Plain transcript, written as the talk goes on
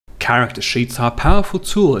Character sheets are a powerful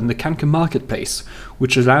tool in the Kanka marketplace,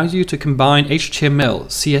 which allows you to combine HTML,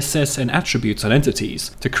 CSS and attributes on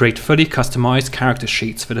entities to create fully customized character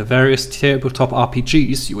sheets for the various tabletop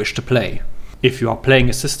RPGs you wish to play. If you are playing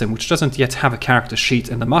a system which doesn't yet have a character sheet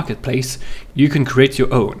in the marketplace, you can create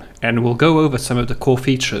your own, and we'll go over some of the core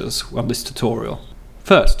features on this tutorial.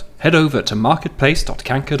 First, head over to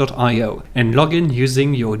marketplace.kanka.io and log in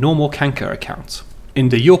using your normal Kanka account. In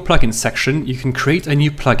the Your Plugins section, you can create a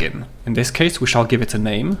new plugin. In this case, we shall give it a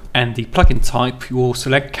name, and the plugin type you will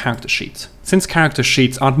select character sheet. Since character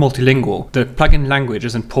sheets aren't multilingual, the plugin language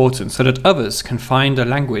is important so that others can find a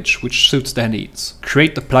language which suits their needs.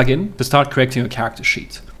 Create the plugin to start creating a character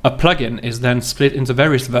sheet. A plugin is then split into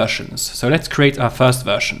various versions, so let's create our first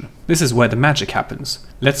version. This is where the magic happens.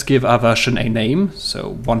 Let's give our version a name,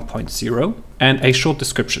 so 1.0, and a short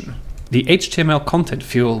description. The HTML content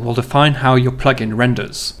field will define how your plugin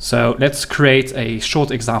renders. So let's create a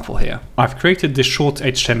short example here. I've created this short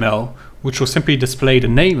HTML, which will simply display the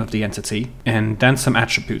name of the entity and then some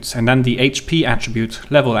attributes, and then the HP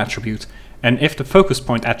attribute, level attribute, and if the focus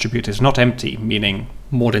point attribute is not empty, meaning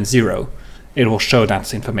more than 0, it will show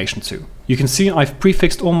that information too. You can see I've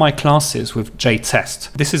prefixed all my classes with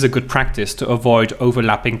jtest. This is a good practice to avoid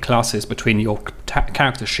overlapping classes between your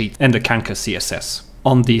character sheet and the Kanka CSS.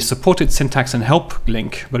 On the supported syntax and help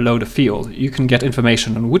link below the field, you can get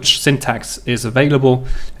information on which syntax is available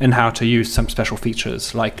and how to use some special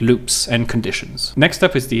features like loops and conditions. Next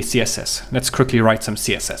up is the CSS. Let's quickly write some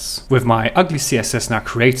CSS. With my ugly CSS now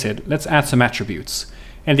created, let's add some attributes.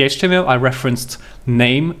 In the HTML, I referenced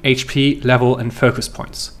name, HP, level, and focus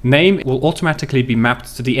points. Name will automatically be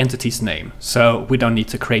mapped to the entity's name, so we don't need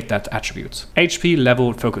to create that attribute. HP, level,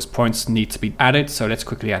 and focus points need to be added, so let's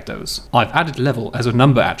quickly add those. I've added level as a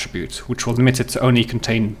number attribute, which will limit it to only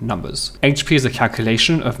contain numbers. HP is a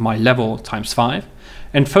calculation of my level times 5.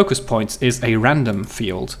 And focus points is a random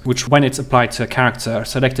field, which when it's applied to a character,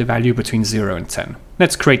 select a value between 0 and 10.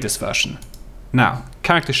 Let's create this version. Now,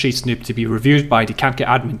 character sheets need to be reviewed by the Kanka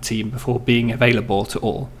admin team before being available to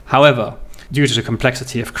all. However, due to the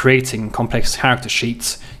complexity of creating complex character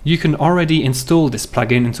sheets, you can already install this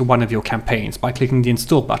plugin into one of your campaigns by clicking the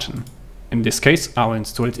install button. In this case, I'll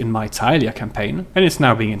install it in my Thalia campaign, and it's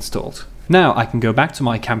now being installed. Now I can go back to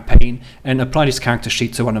my campaign and apply this character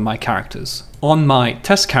sheet to one of my characters. On my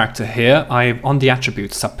test character here, I'm on the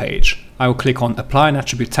attributes subpage. I will click on apply an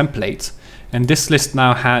attribute template, and this list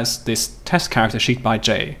now has this test character sheet by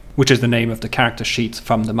J, which is the name of the character sheet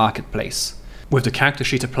from the marketplace. With the character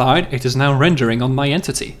sheet applied, it is now rendering on my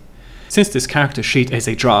entity. Since this character sheet is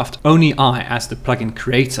a draft, only I, as the plugin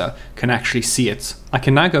creator, can actually see it. I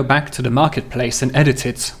can now go back to the marketplace and edit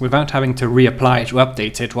it without having to reapply it or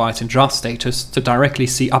update it while it's in draft status to directly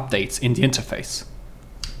see updates in the interface.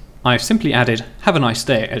 I've simply added "Have a nice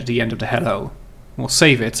day" at the end of the hello. We'll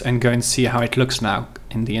save it and go and see how it looks now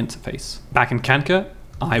in the interface. Back in Kanka,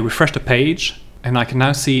 I refresh the page and I can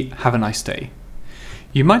now see "Have a nice day."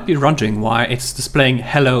 You might be wondering why it's displaying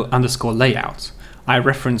hello_layout. I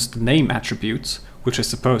referenced the name attribute, which is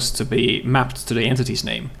supposed to be mapped to the entity's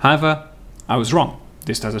name. However, I was wrong.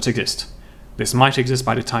 This doesn't exist. This might exist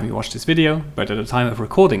by the time you watch this video, but at the time of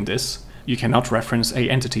recording this, you cannot reference an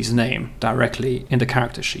entity's name directly in the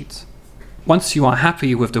character sheet. Once you are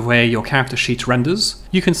happy with the way your character sheet renders,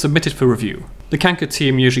 you can submit it for review. The Kanka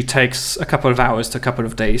team usually takes a couple of hours to a couple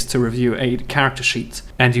of days to review a character sheet,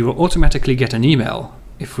 and you will automatically get an email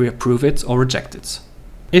if we approve it or reject it.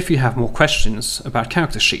 If you have more questions about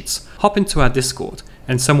character sheets, hop into our Discord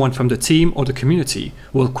and someone from the team or the community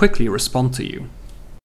will quickly respond to you.